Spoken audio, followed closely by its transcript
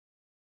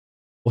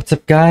What's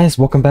up guys,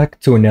 welcome back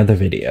to another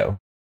video.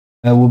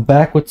 We're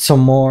back with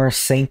some more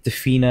Saint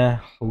Dinfna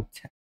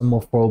Hotel, some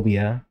more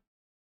Fobia.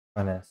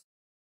 I'm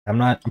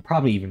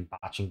probably even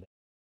botching that.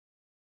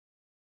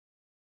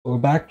 We're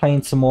back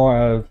playing some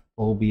more of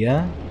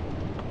Fobia.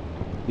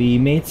 We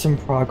made some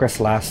progress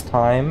last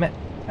time,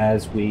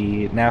 as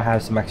we now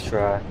have some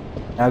extra,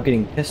 now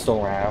getting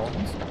pistol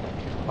rounds.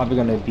 Probably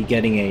going to be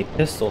getting a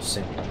pistol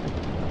soon.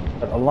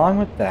 But along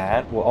with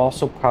that, we'll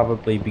also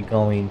probably be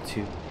going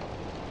to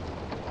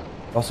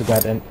also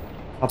got a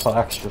couple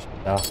extra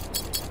stuff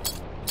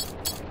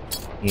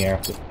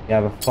here. We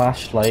have a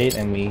flashlight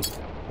and we made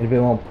a bit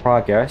more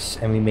progress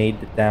and we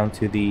made it down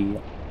to the...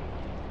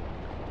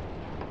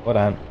 Hold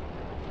on.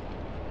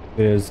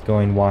 It is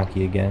going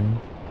wonky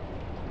again.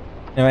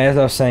 Anyway, as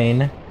I was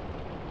saying,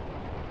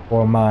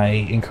 for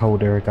my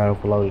encoder got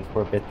overloaded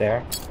for a bit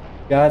there.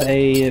 Got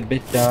a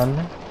bit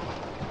done.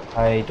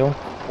 I don't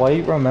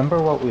quite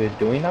remember what we were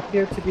doing up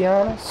here, to be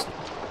honest.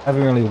 I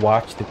haven't really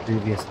watched the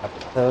previous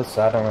episodes,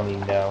 so I don't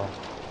really know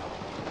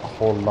a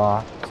whole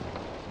lot.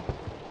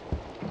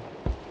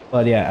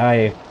 But yeah,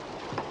 a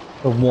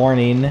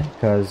warning,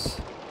 because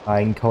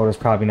my encoder's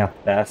probably not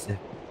the best. If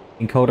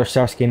encoder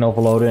starts getting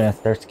overloaded and it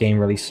starts getting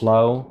really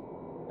slow,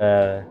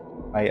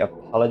 I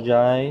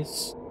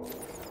apologize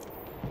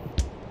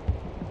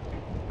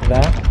for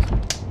that. I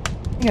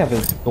think I have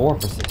a door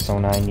for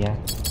 609 yet.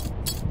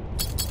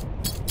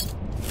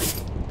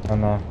 I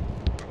don't know.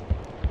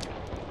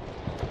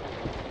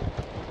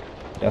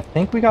 I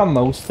think we got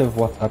most of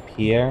what's up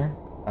here.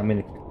 I'm in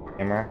the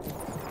camera.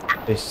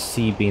 There's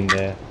C being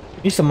the...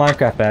 I'm used to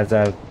Minecraft as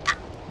a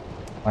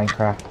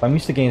Minecraft. But I'm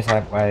used to games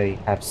where I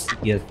have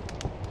C as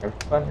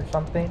fun or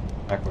something.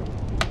 I'm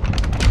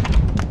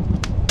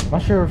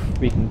not sure if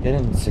we can get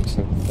in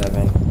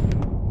 607.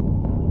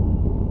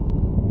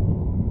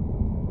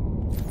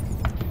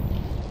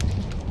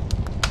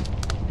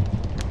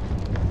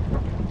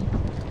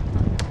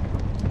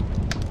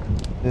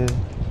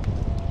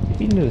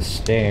 Maybe into the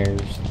stairs.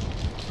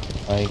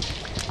 Like,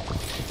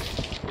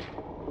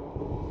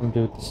 I'm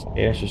doing the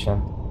stairs or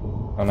something.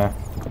 I don't know. I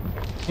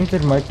think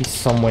there might be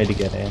some way to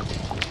get in.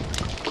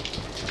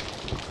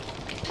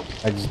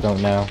 I just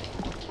don't know.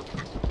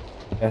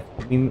 Yeah,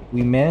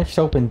 we managed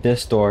to open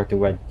this door to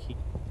red key.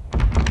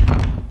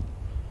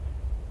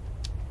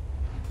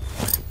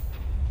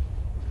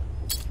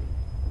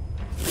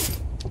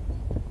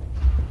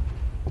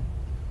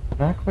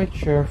 Not quite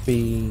sure if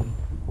we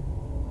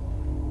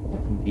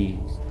open these.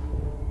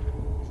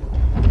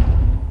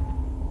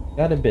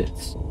 Got a bit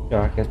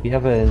stuck as we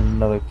have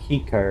another key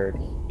card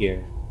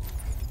here.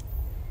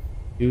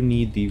 Do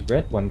need the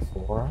red one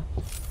for.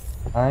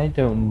 I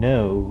don't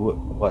know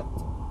what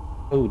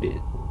code is.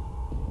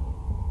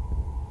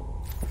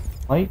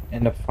 Might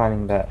end up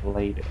finding that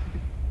later.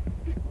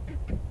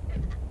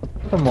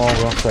 Furthermore,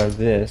 we also have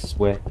this,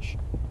 which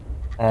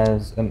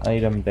has an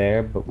item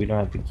there, but we don't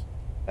have the key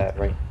for that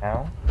right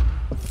now.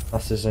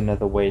 Unless there's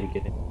another way to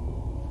get in.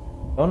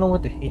 Don't know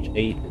what the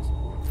H8 is.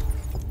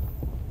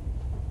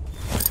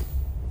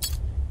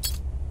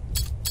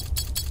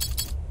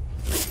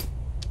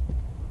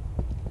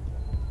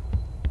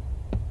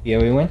 Yeah,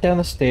 we went down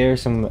the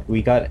stairs and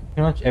we got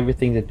pretty much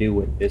everything to do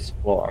with this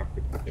floor,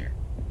 I'm pretty sure.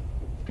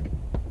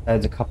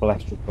 Adds a couple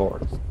extra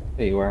doors.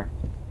 There you are.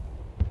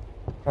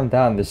 Come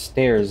down the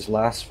stairs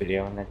last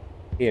video and then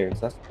here.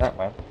 That's that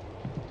one.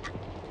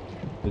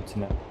 Good to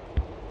know.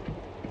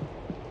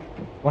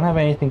 Won't have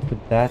anything for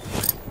that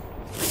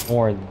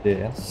or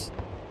this.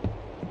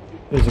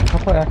 There's a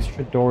couple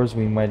extra doors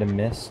we might have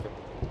missed.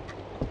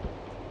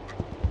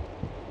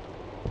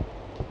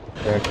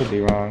 There, I could be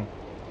wrong.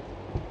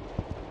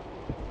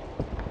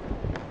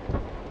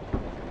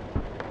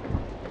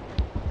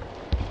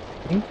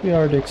 I think we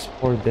already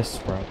explored this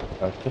room,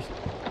 just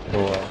the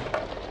door.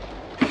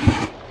 I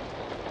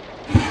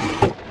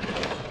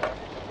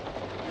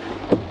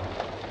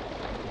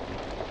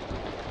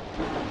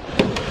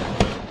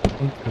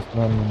think there's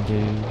none to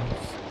do.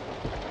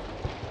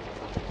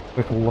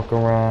 Quick look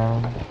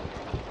around.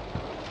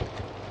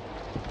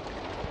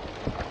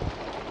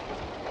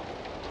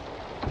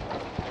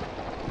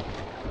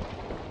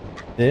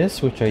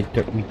 This, which we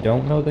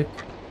don't know the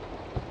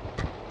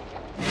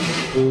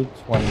includes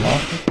one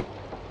lock.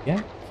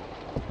 Yeah.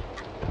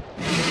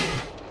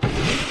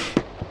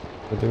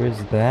 So there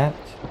is that.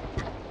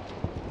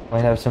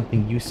 Might have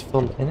something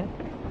useful in it.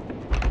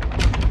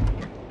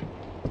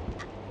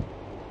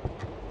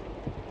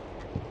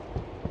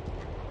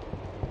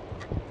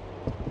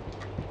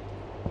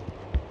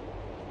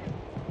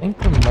 I think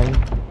there might...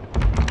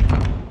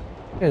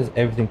 Because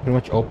everything pretty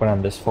much open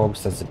on this floor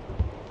besides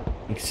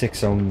the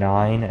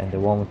 609 and the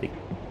one with the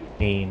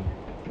cane.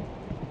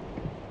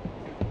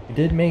 We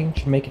did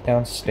make it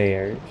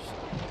downstairs.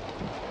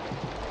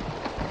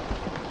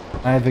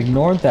 I've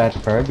ignored that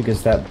part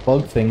because that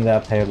bug thing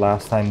that I played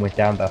last time went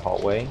down that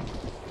hallway.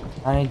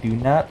 I do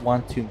not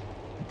want to do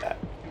that.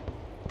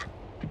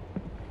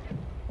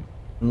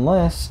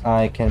 Unless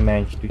I can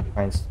manage to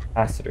find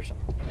past it or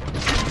something.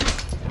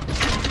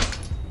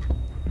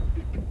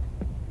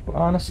 But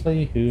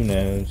honestly, who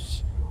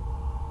knows?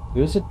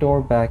 There's a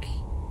door back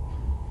here,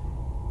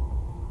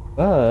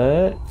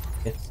 but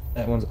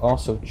that one's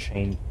also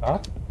chained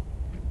up.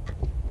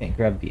 Can't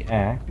grab the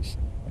axe.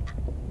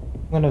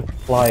 I'm gonna have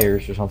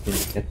pliers or something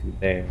to get through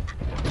there.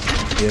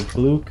 We have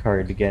blue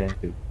card to get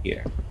into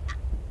here.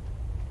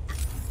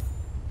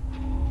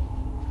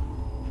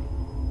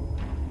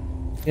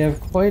 We have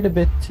quite a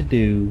bit to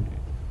do.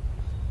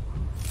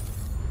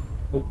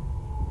 Oh.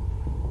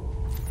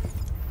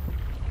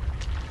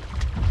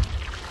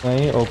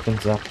 It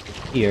opens up to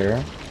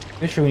here.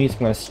 Pretty sure we need some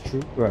kind of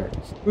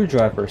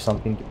screwdriver or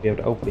something to be able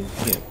to open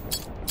here.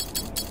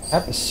 I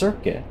have a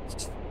circuit,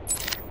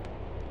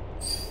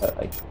 but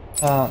I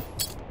can't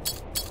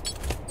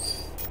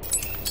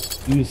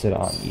use it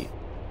on you.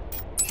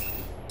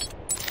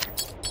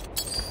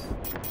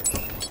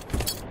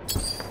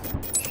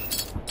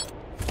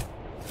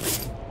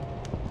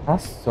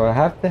 So I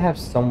have to have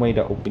some way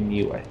to open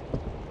you, I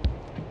think.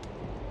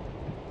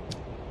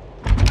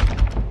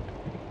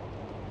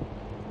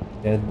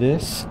 Yeah,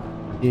 this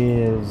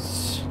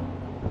is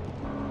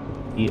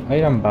the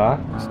item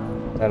box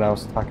that I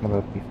was talking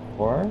about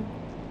before.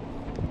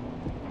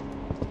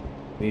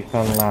 We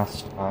found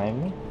last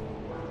time.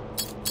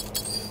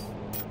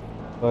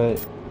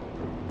 But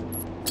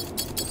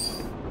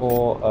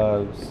full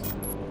of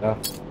stuff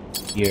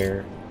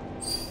here.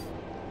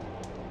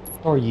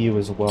 Or you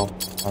as well,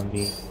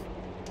 zombie.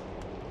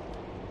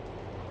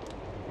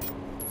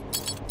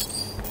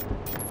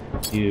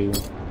 You.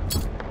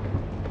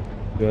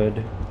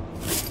 Good.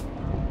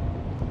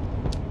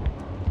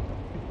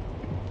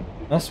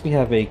 Unless we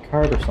have a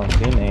card or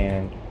something,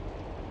 and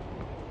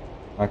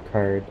a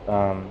card,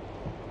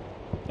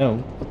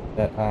 no,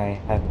 that I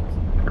haven't.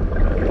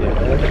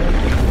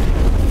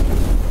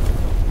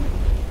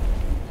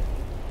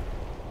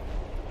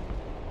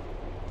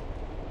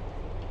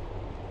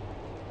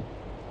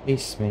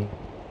 Face me.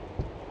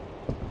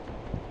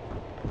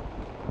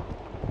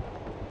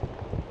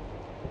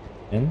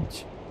 And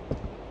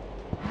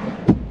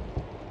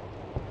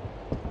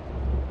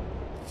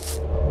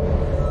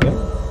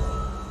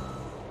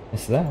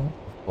is that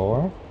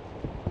 4?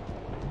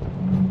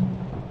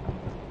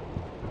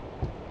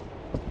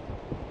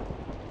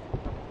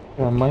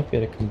 I might be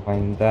able to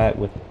combine that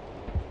with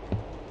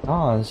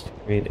Oz to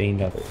create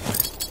another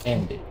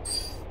bandage.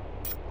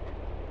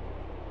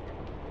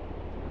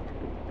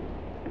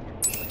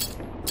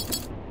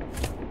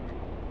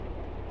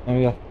 And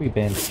we got 3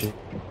 bandages.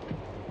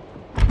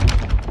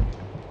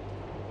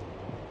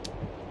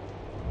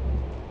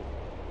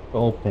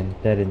 Open,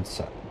 dead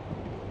inside.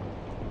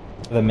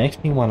 So that makes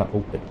me want to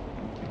open.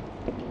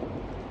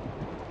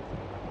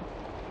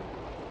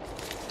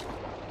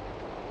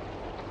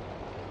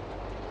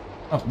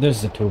 Oh,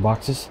 there's the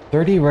toolboxes.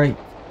 30, right?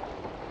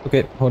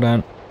 Okay, hold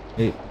on.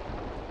 Wait.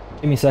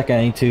 Give me a second,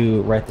 I need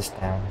to write this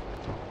down.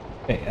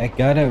 Okay, I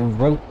got it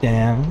wrote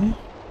down.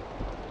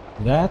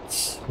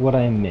 That's what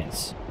I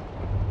missed.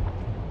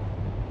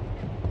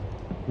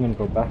 I'm gonna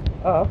go back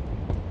up.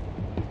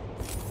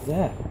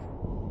 Yeah.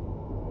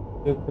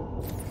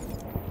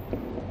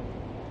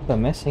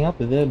 I'm messing up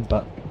with it,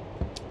 but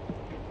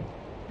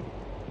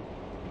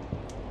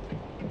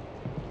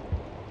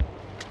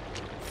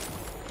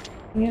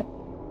yep.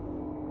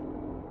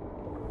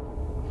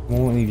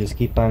 Won't you just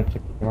keep on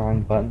clicking the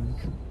wrong buttons?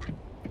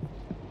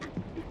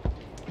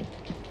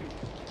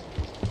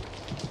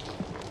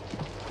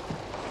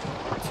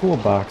 The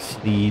toolbox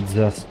leads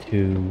us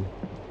to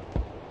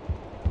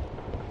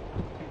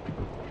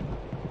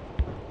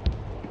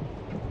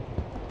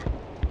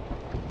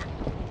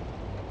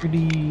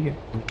pretty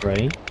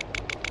right.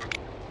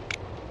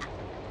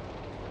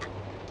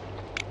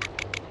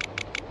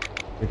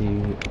 Pretty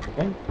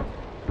right.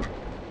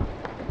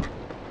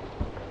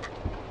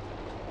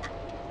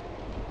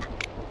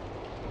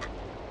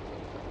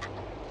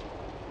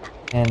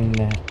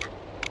 And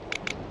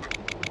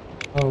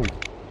oh,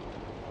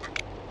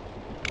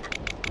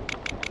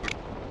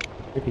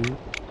 pretty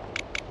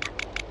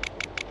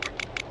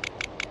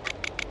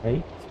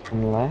right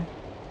and left.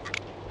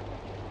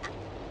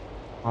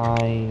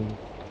 I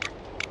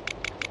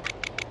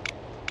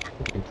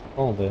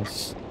control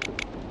this.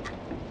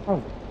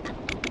 Oh,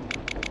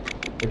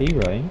 pretty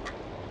right.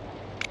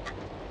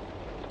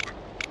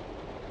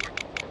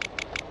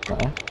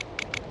 Left.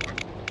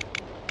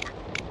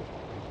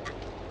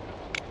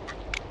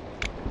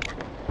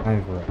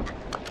 Over.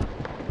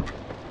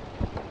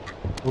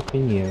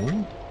 Open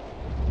you.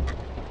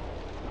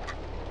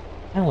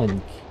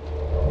 Allen.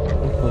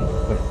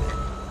 Quick.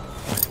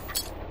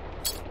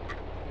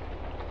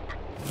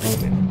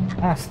 Okay.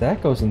 Ah,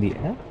 that goes in the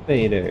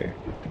elevator.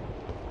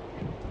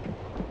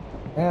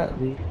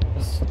 At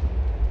least.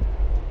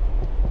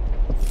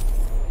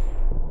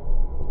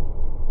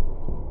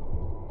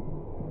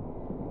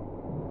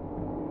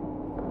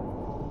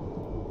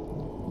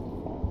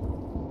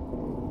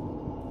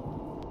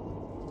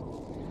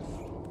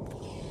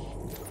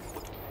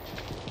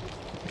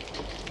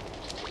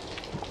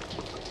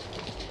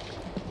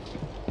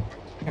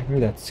 I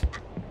heard that's.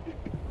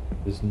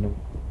 There's no.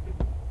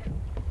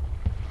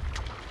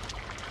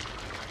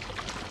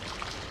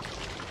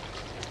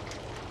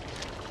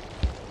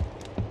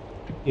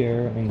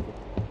 here and go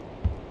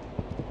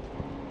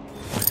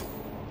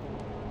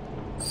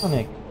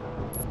Sonic.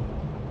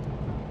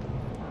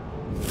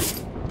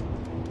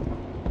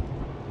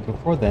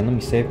 Before then, let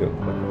me save real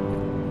quick.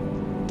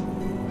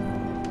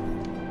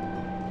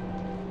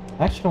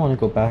 I actually don't want to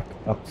go back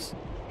up.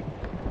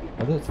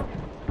 What is it?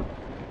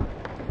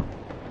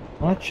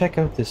 I want to check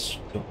out this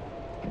door.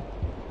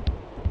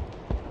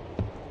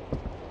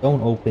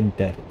 Don't open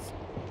dead.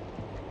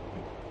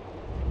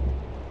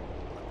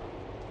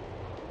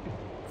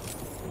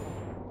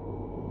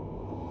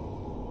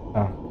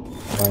 Oh,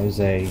 why is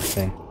a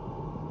thing?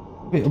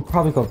 We'll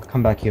probably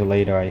come back here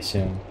later, I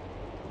assume.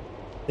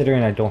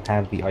 Considering I don't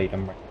have the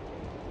item right now.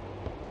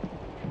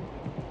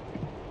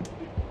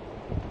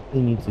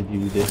 We need to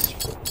do this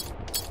first.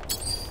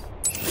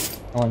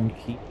 On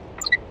key.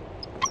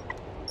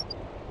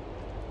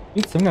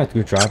 Need some kind of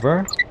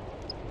screwdriver.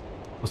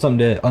 Or something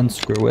to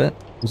unscrew it.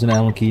 There's an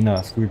Allen key, not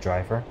a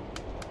screwdriver.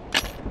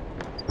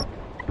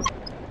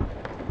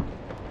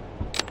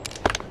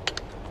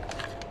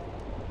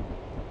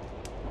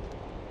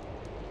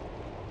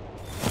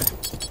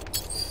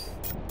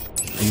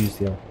 Use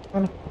the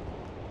electronic.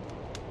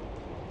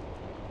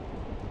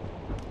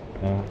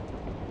 No.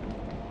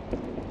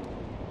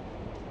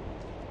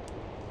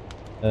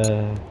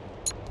 There.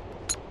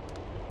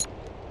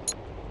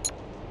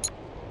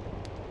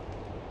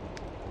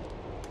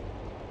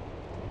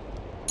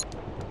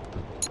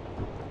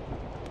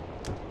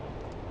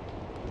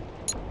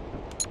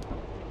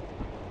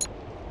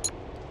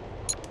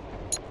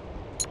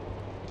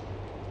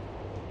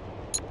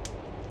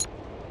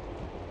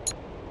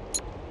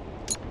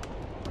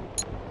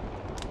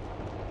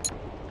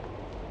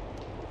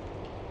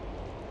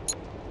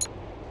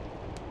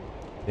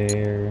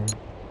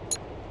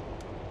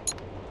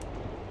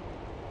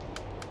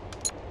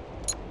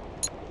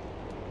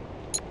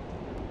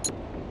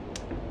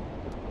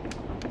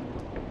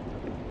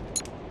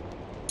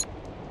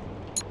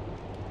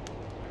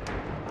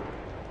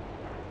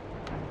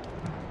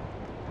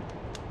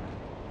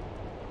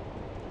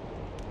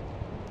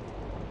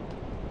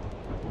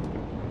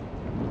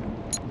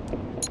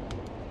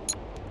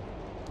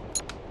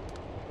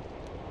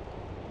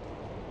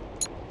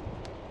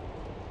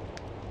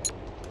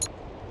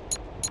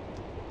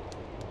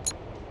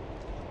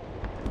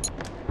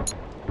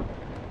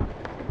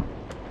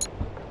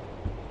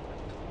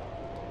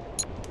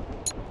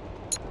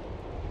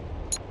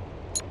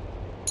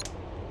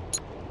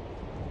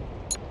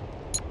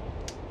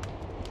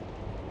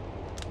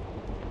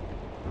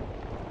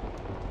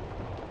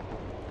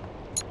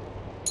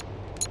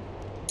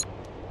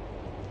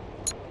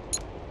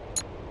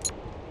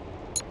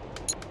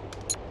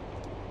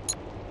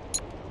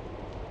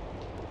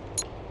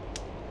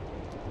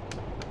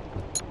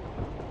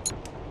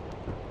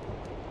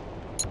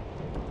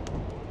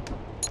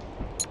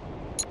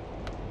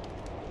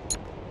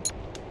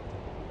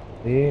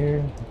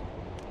 There.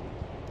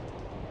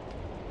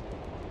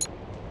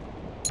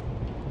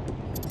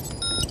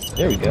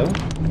 There we go.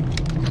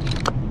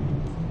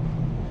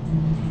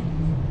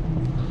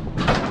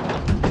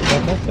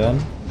 Got that done.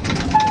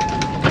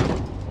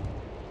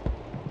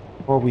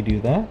 Before we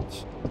do that,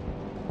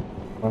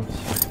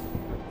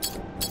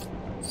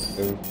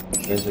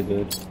 there's a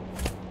good.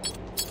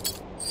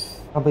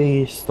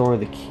 Probably store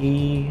the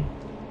key.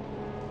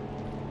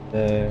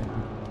 There.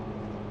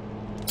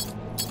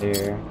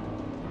 There.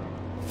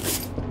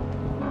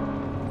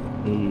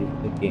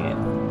 Again.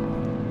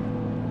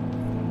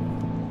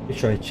 Make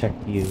sure I check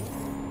you.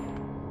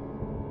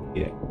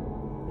 Yeah.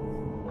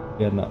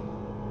 Good enough.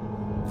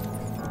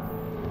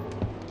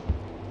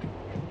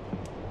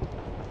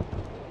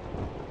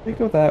 We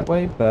go that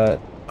way, but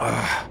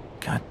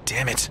God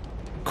damn it.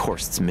 Of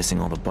course it's missing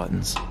all the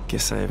buttons.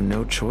 Guess I have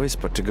no choice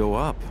but to go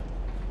up.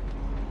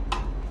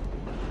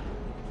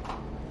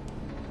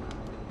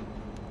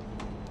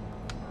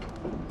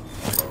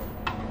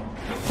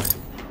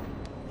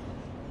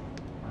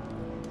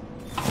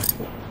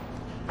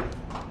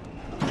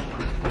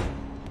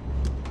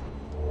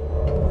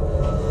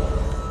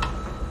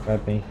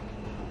 Grab me.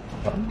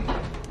 Button.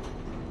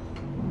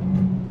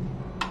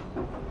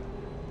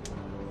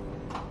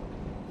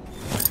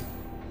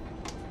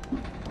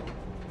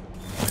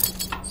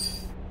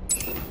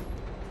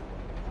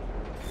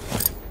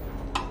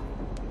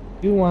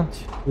 You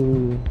want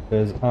to,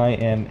 because I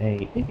am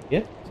a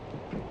idiot.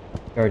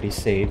 I already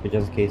saved, but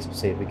just in case we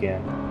save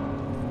again.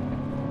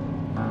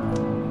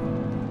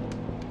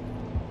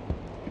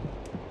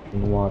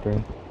 In the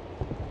water.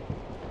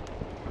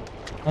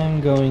 I'm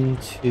going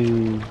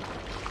to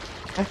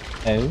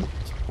check out.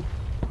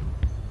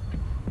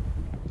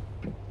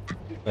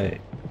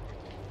 Wait.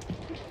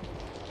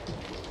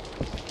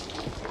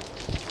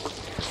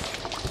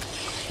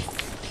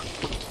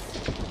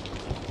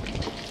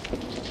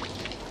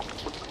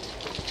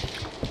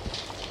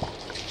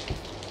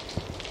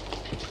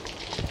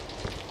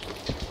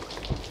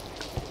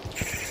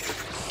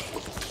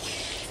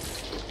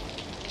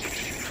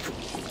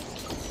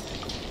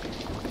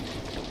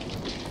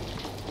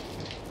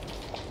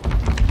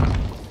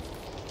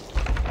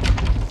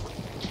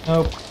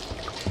 Nope.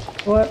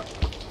 What?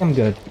 I'm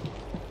good.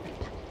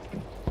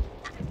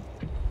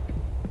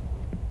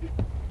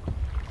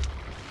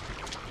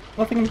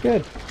 I think I'm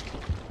good.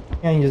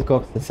 Yeah, you just go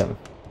up to the 7th.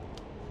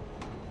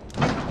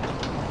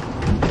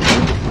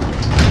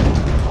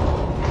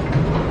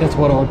 That's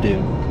what I'll do.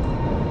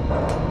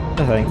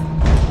 I think.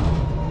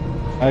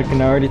 I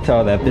can already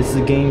tell that if this is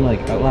a game like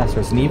Outlast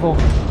Resident Evil,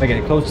 if I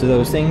get close to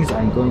those things,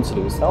 I'm going to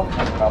lose health.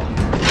 I'm probably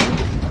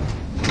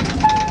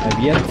I've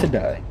yet to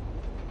die.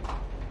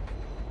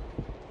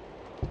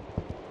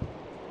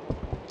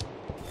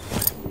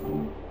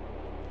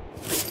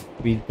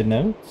 Read the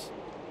notes.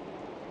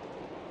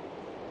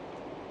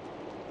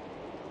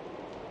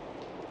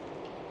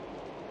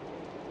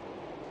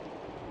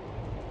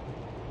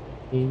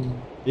 He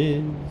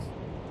is.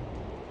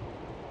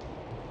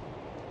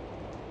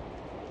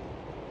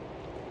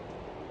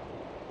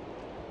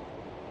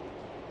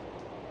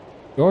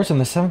 Doors on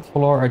the 7th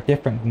floor are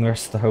different from the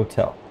rest of the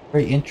hotel.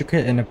 Very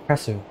intricate and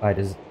impressive by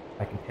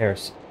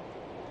comparison.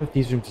 Some of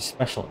these rooms are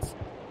specialists.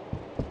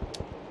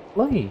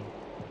 Play.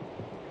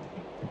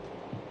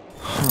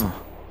 Huh.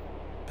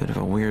 Bit of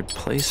a weird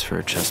place for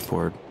a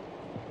chessboard.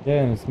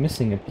 Yeah, and it's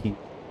missing a piece.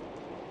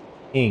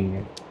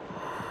 King.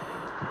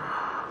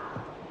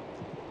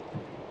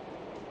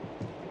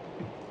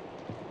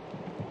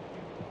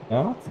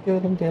 Now let's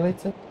give them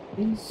daylight set,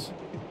 please.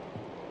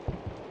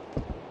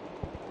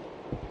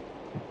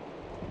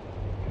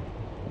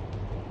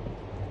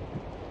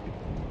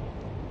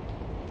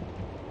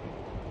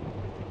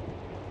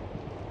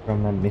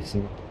 From that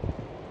missing.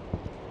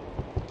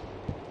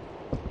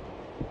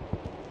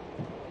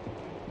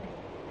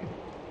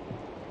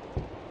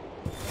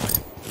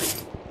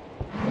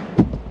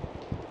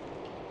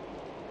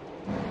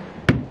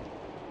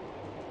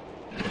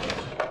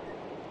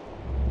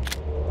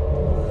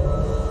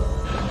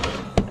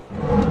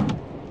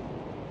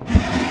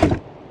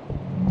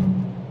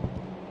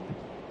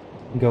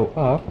 Go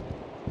up.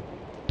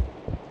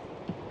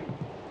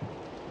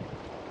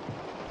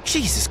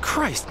 Jesus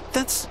Christ,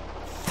 that's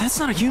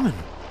not a human.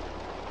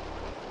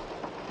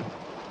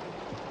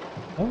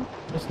 Oh,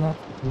 it's not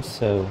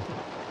so.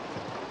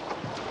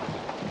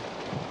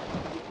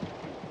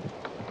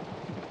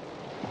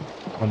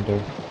 Wonder.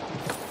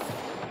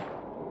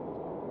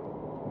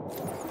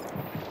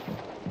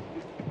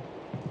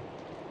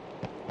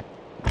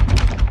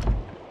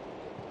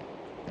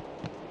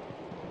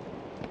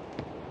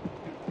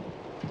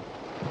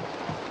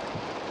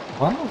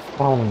 Why am I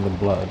following the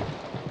blood?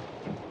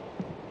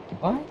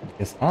 Why?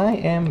 Because I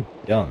am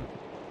dumb.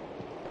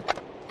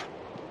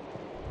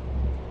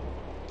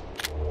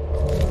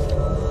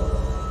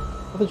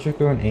 Pull the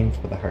trigger and aim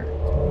for the heart.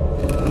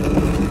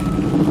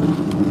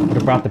 Would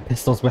have brought the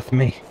pistols with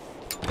me.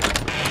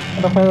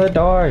 I'd open the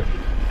door.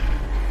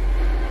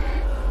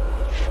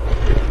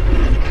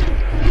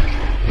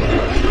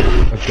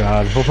 Oh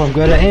god, hope I'm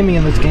good at aiming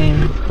in this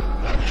game.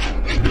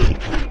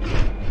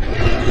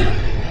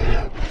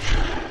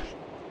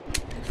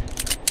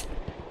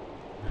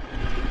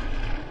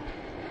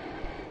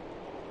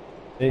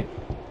 Hey.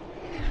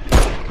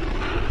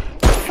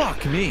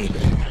 Fuck me.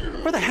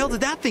 Where the hell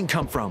did that thing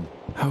come from?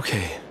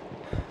 Okay.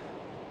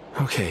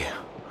 Okay.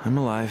 I'm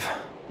alive.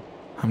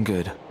 I'm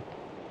good.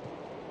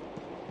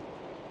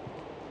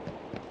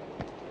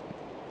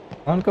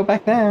 Don't go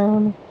back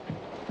down.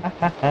 Ha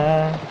ha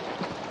ha.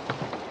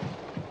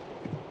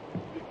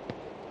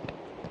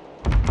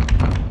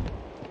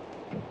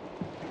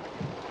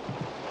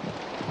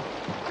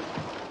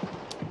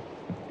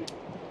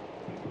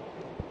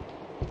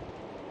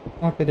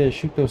 Not gonna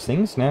shoot those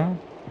things now.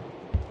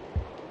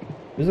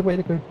 There's a way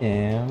to go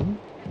down.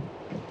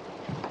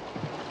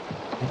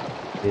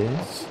 Like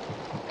this.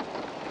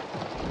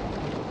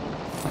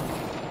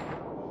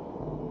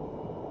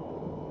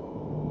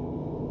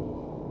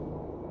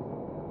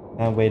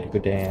 A way to go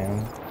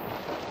down.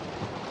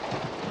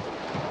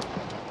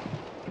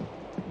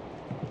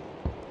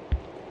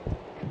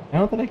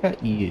 Now that I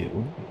got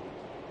you,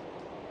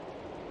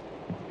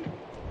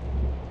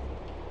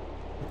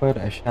 but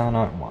I shall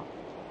not want.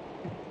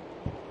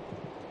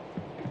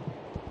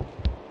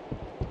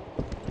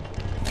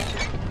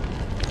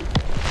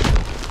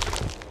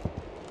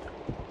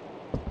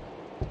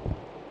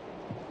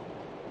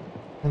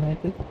 And I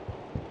did.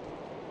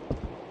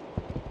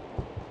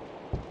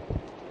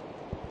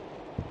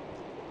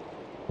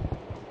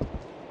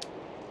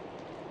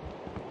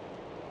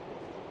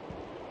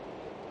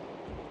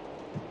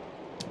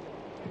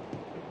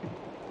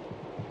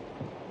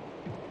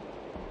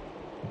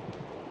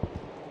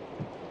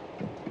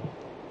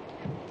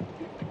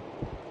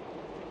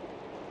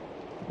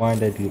 Why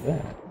did I do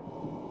that?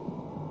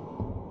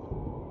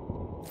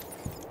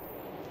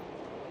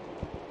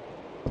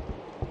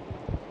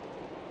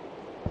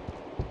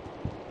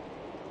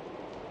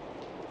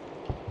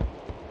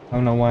 I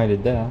don't know why I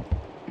did that.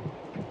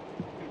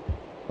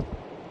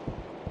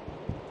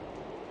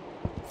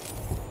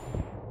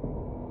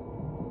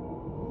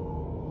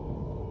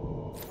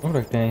 I don't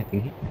like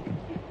anything here.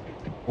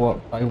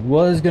 Well, I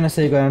was gonna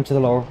say go down to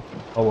the lower.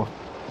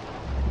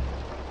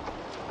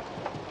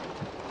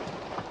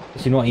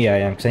 You know what? Yeah, I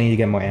am, because I need to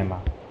get more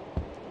ammo.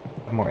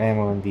 more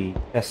ammo in the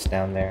chest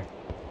down there.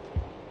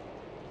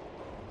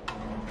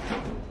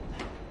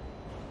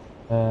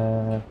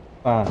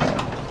 Fine.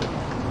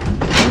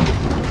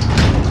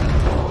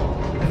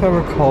 If I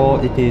recall,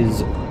 it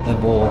is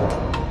level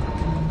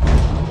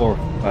 4 or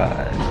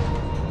 5.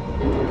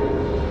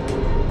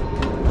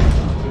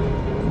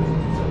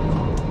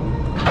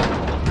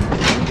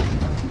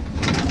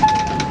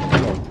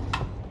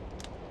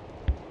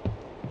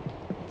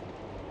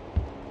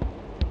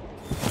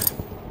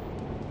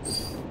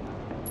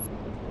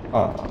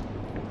 Oh.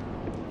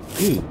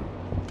 Dude.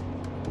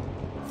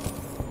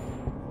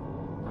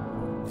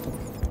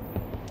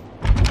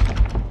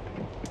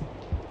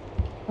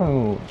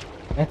 Oh,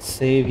 let's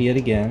save yet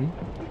again.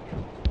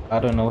 I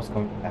don't know what's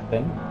going to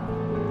happen.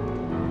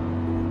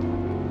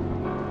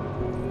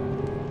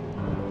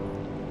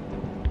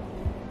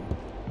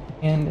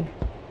 And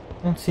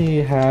let's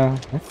see how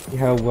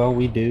well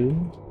we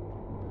do.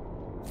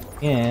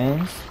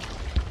 And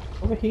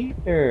over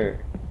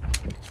here.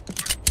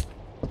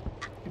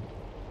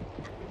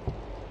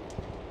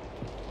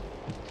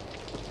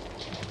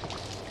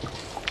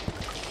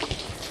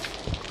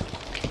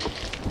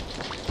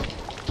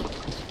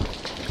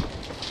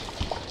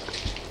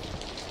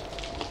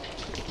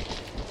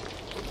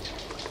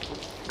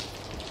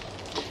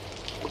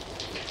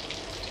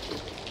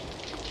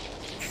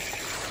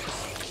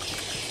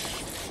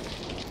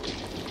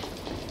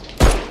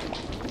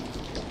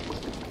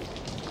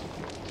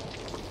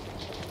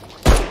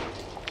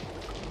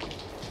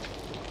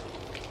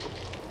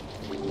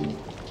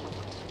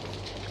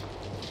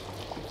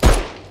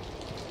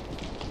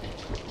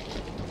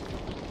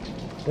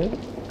 Good.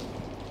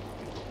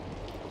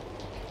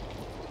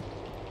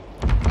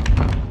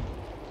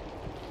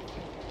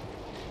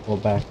 Go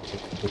back for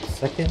a quick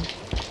second.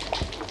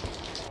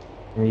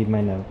 Read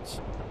my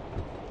notes.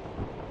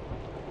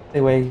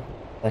 Anyway,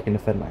 I can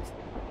defend myself.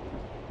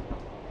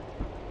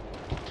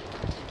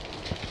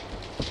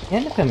 I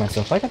can't defend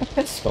myself, I got a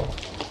pistol.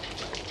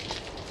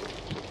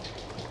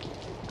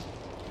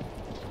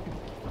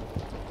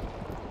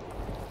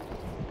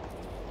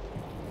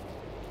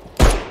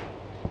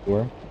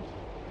 Or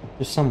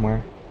just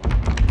somewhere.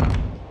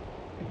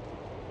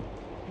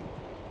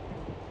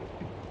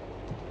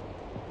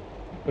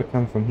 Could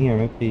come from here,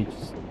 maybe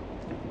just...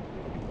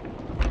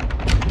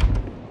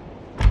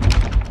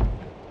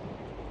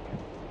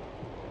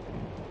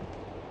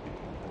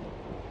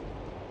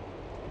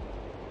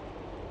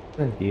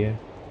 Good idea.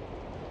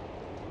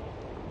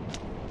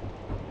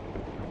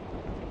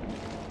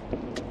 I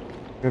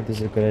wonder if this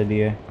is a good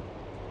idea.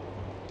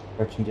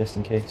 Searching just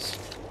in case.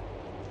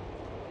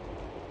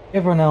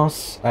 Everyone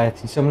else, I have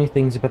seen so many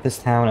things about this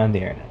town on the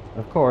internet.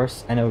 Of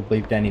course, I never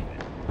believed any of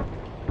it.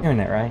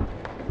 Internet, right?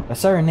 I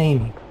saw her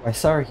name. I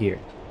saw her here.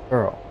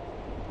 Girl.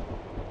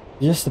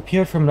 She just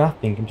appeared from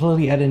nothing,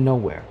 completely out of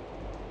nowhere.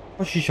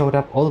 When she showed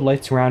up, all the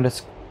lights around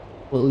us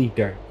completely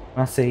dark.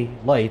 When I say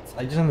lights,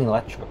 I just mean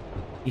electrical.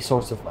 Any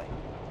source of light.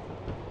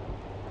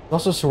 It's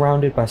also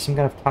surrounded by some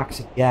kind of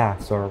toxic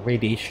gas or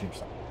radiation or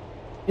something.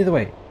 Either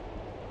way, it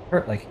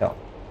hurt like hell.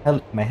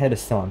 My head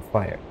is still on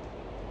fire.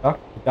 The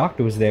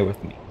doctor was there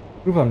with me.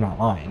 Prove I'm not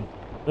lying.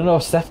 I don't know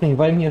if Stephanie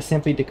invited me or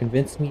simply to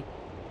convince me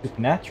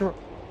supernatural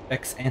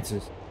X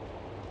answers.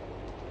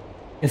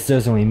 Guess it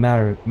doesn't really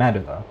matter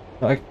though.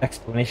 No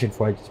explanation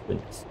for I just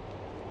witnessed.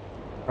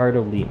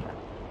 Carolina.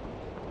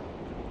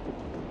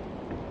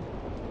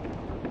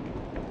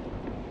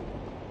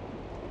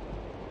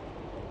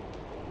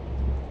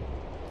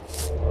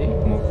 Okay,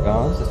 more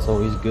gauze, that's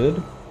always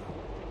good.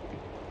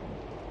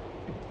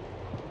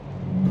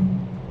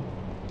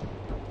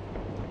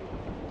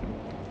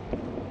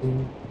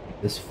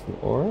 This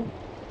floor.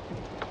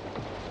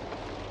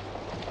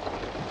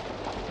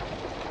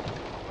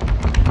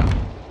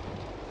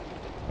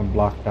 I'm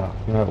blocked out.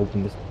 I'm gonna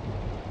open this.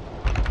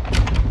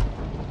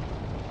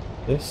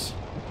 This.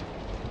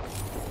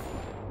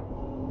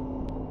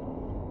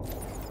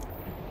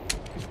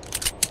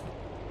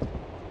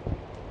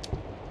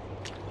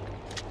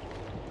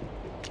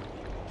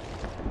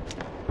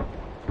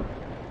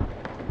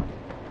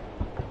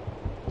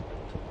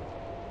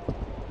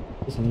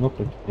 Doesn't look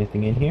like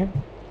anything in here.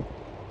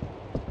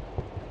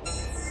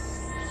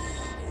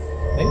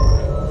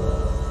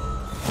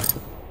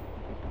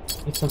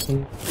 Need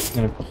something,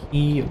 a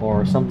key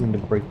or something to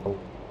break the lock.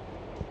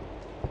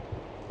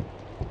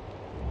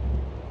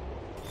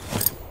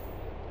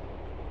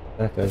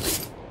 That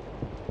goes.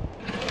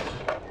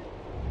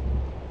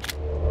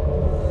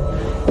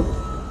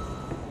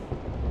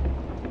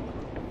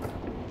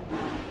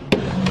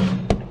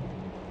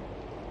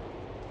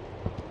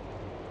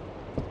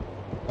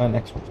 An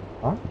extra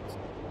spot.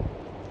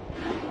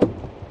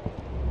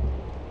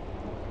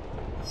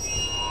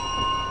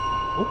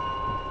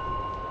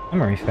 Oh.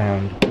 Memory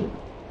found.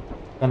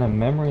 What kind of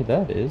memory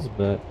that is,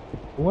 but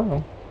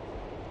well.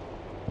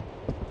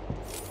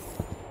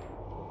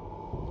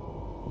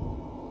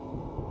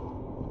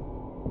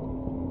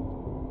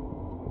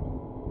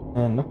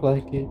 And look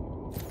like it.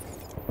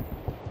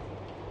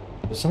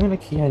 There's some kind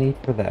of key I need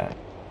for that.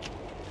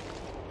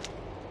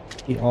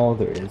 Key all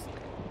there is.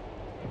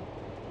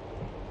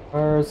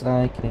 far as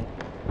I can.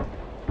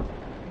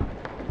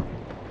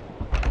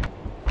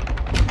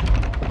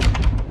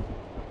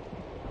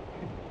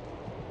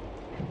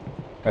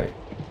 Right.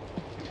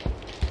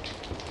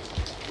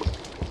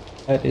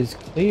 That is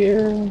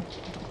clear. I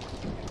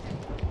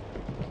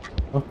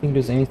don't think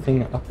there's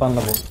anything up on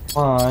level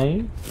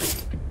 5.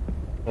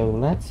 So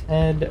let's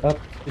head up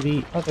to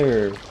the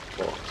other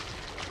floor.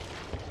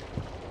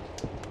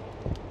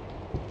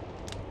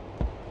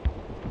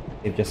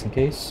 Save just in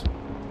case.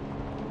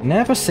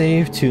 Never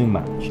save too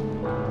much.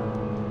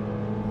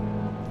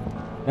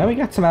 Now we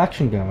got some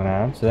action going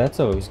on, so that's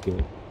always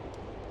good.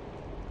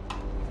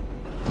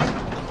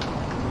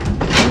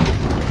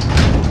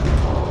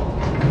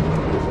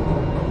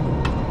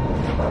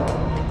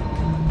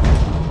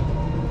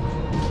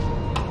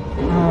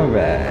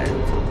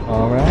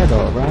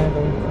 Alright.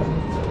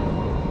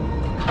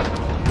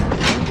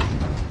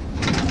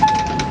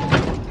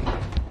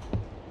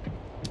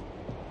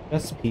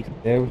 Just a piece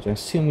there, which I'm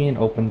assuming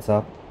opens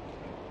up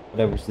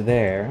whatever's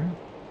there.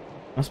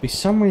 Must be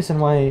some reason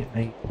why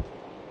I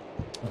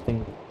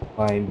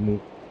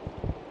moved.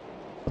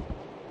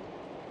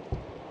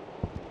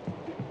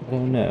 I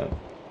don't know.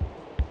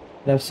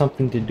 It has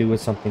something to do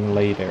with something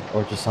later,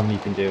 or just something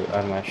you can do,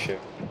 I'm not sure.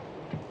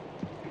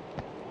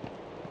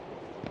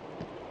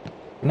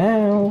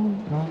 Now,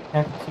 I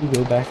have to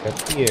go back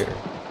up here.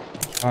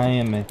 I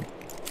am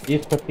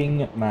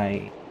equipping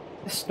my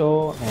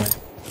pistol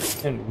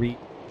and read.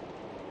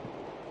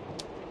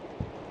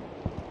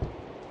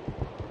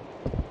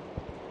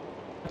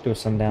 There was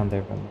some down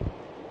there, but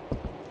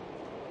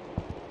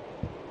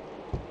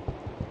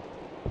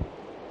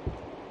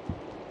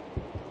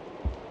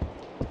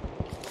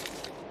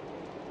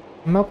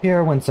I'm up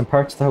here when some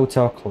parts of the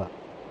hotel collapse.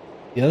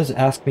 The others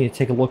asked me to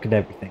take a look at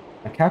everything.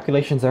 My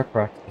calculations are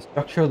correct. The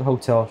structure of the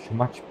hotel should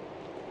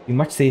be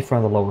much safer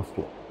on the lower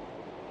floor.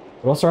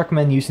 I would also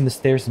recommend using the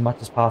stairs as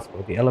much as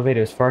possible. The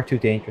elevator is far too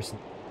dangerous.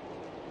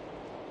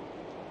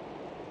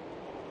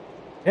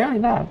 Apparently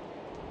not.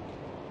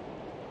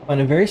 I find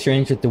it very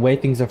strange that the way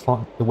things are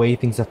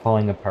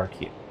falling apart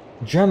here.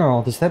 In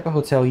general, this type of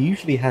hotel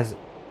usually has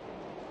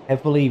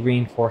heavily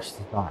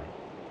reinforced design.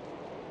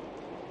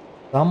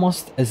 It's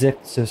almost as if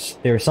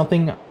there's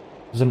an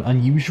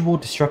unusual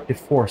destructive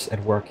force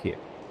at work here.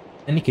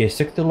 In any case,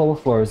 stick to the lower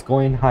floors.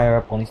 Going higher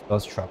up only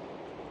spells trouble.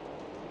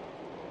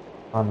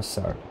 I'm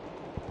sorry.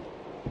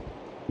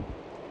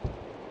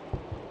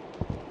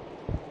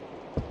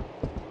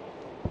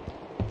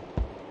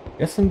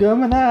 Guess I'm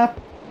going up.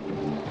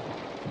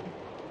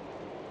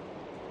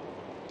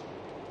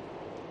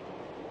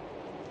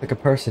 Like a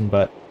person,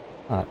 but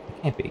it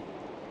can't be.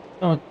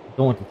 Don't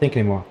want to think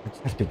anymore. I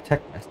just have to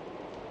protect myself.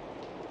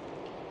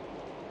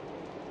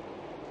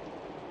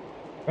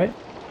 Right?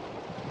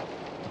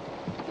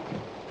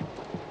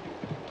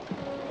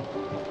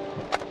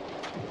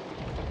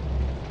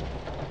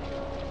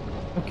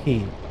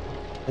 Okay.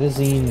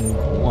 Magazine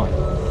 1.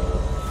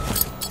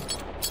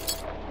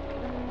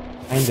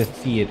 Find the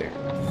theater.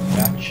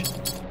 Gotcha.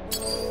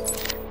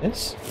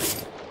 This?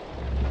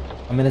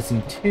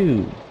 Magazine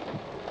 2.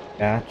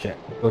 Gotcha.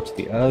 Go to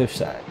the other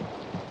side.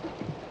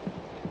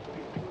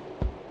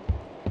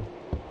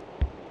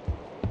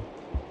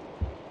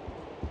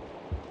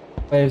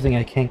 But everything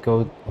I can't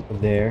go over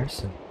there,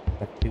 so I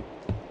have to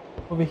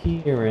over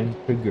here and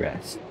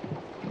progress.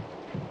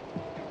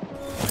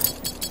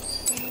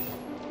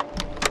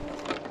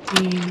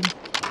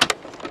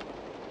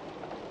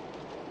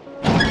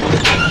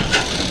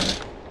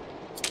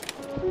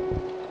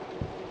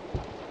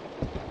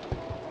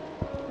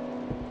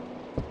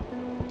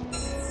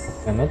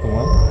 Another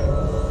one.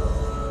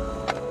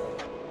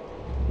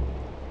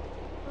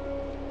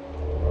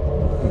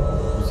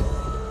 There's a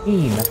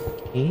key, not a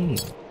key.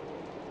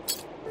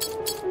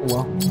 Oh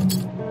well.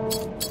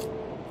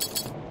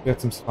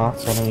 Got some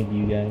spots on any of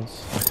you guys.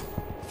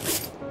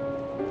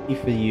 Key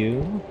for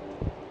you.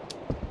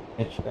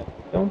 Which I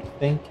don't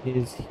think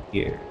is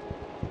here.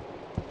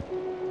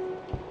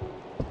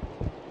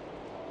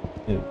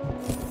 No.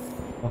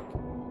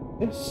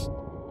 Okay. This.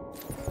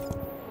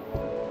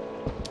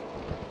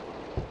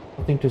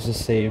 I think there's a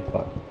save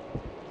button.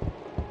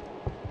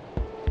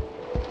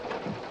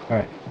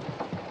 Alright.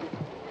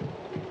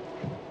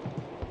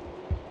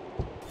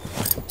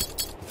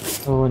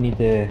 So I need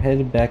to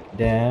head back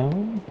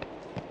down.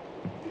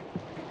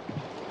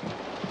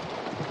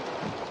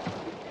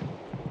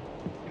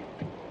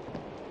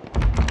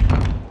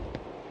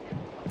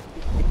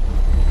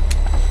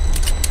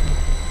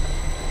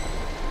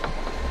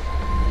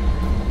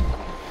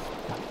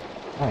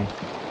 Hi.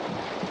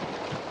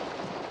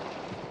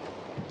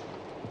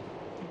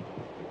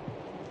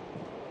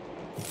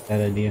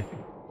 Bad idea.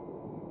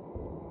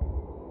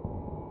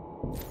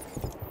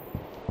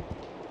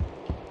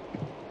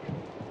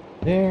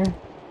 There.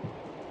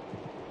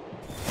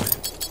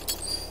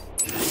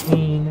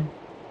 Clean.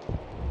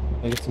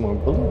 I get some more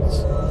bullets.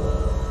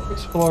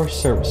 6th floor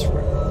service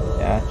room.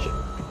 Gotcha.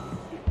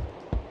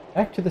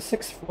 Back to the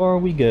 6th floor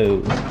we go.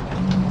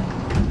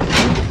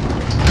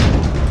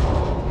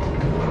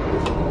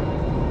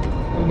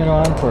 We've been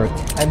on for a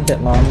tad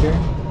bit longer.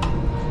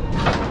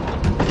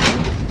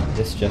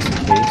 this just in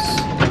case.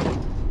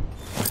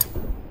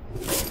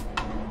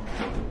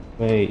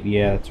 Wait,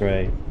 yeah, that's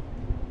right.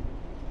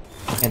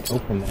 Can't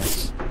open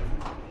this.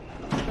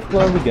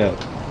 Where we go?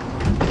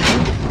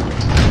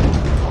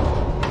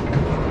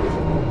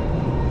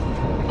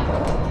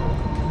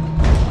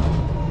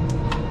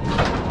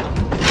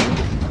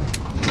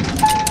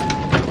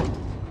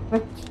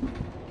 What?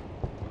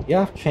 The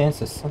off chance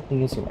that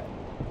something is around.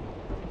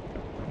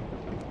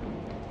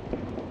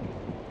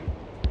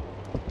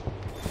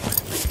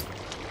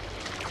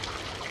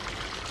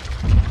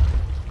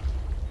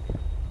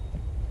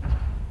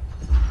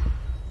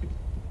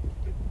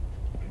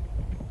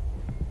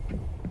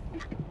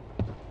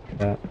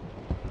 That.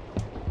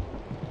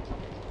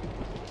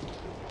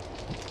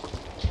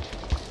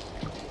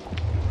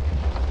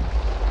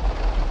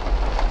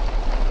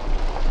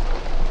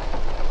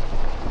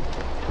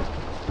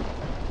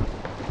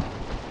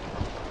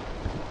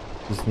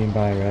 Just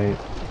nearby, right?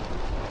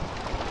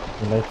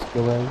 So let's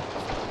go out.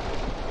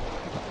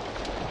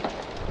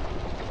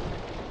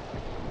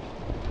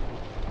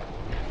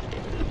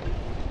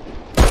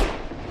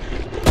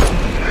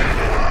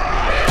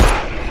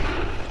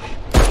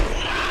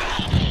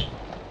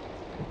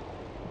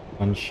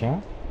 One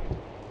shot?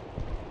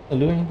 Did I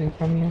do anything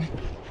from you?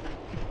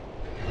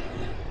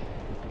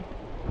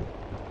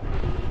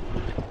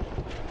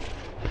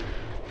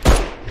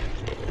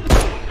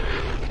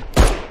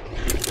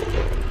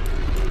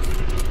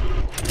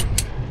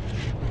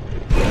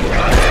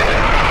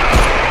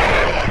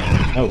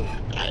 Oh.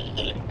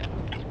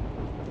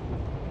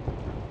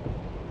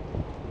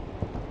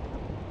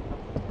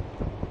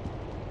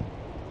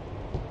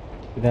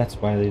 That's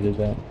why they did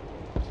that.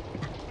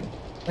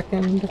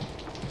 Second.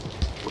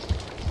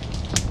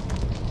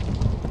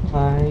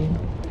 I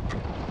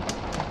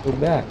go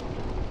back.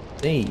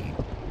 Save.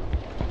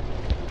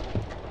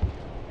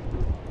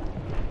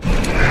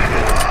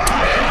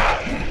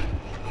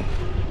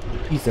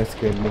 Jeez, that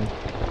scared me.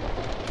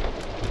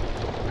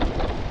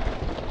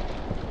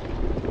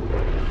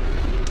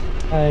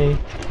 Hi.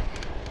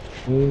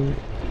 Move.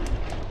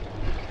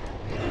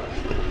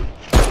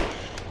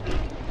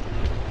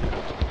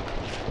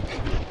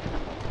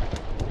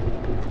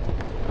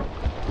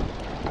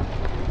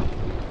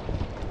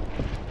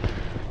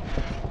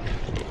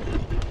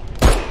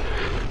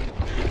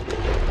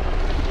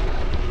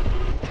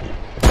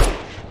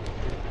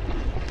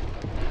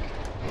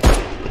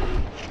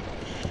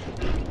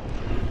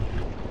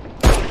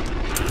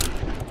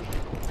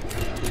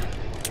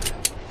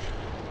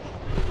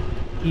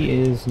 He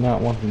is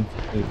not wanting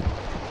to move.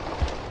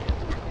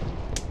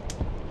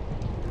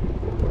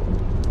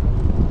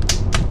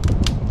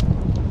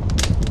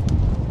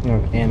 I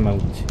have ammo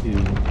too.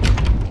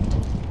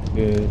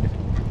 Good.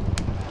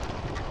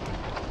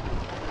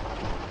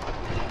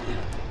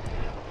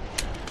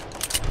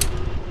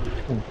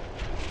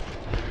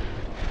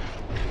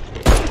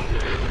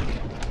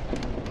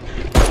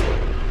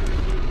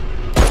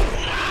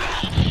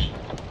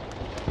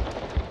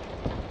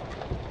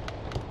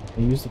 I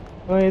used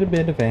quite a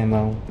bit of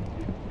ammo.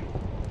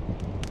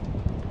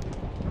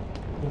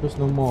 There's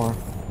no more.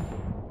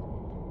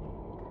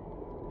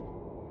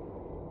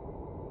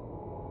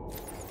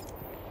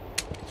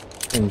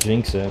 And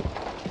jinx it.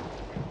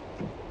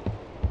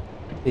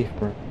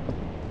 Safer.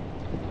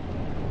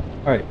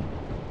 Alright.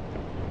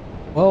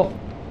 Well,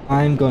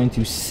 I'm going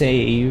to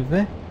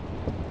save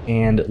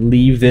and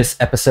leave this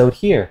episode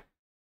here.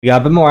 We got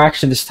a bit more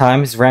action this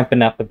time. It's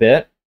ramping up a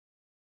bit.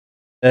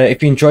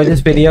 If you enjoyed this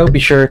video, be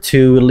sure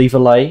to leave a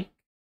like.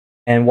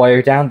 And while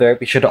you're down there,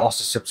 be sure to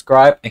also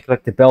subscribe and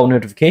click the bell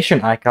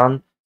notification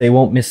icon so you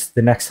won't miss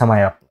the next time I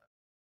upload.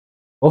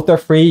 Both are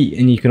free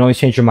and you can always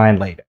change your mind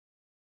later.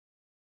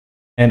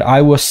 And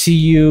I will see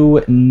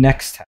you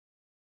next time.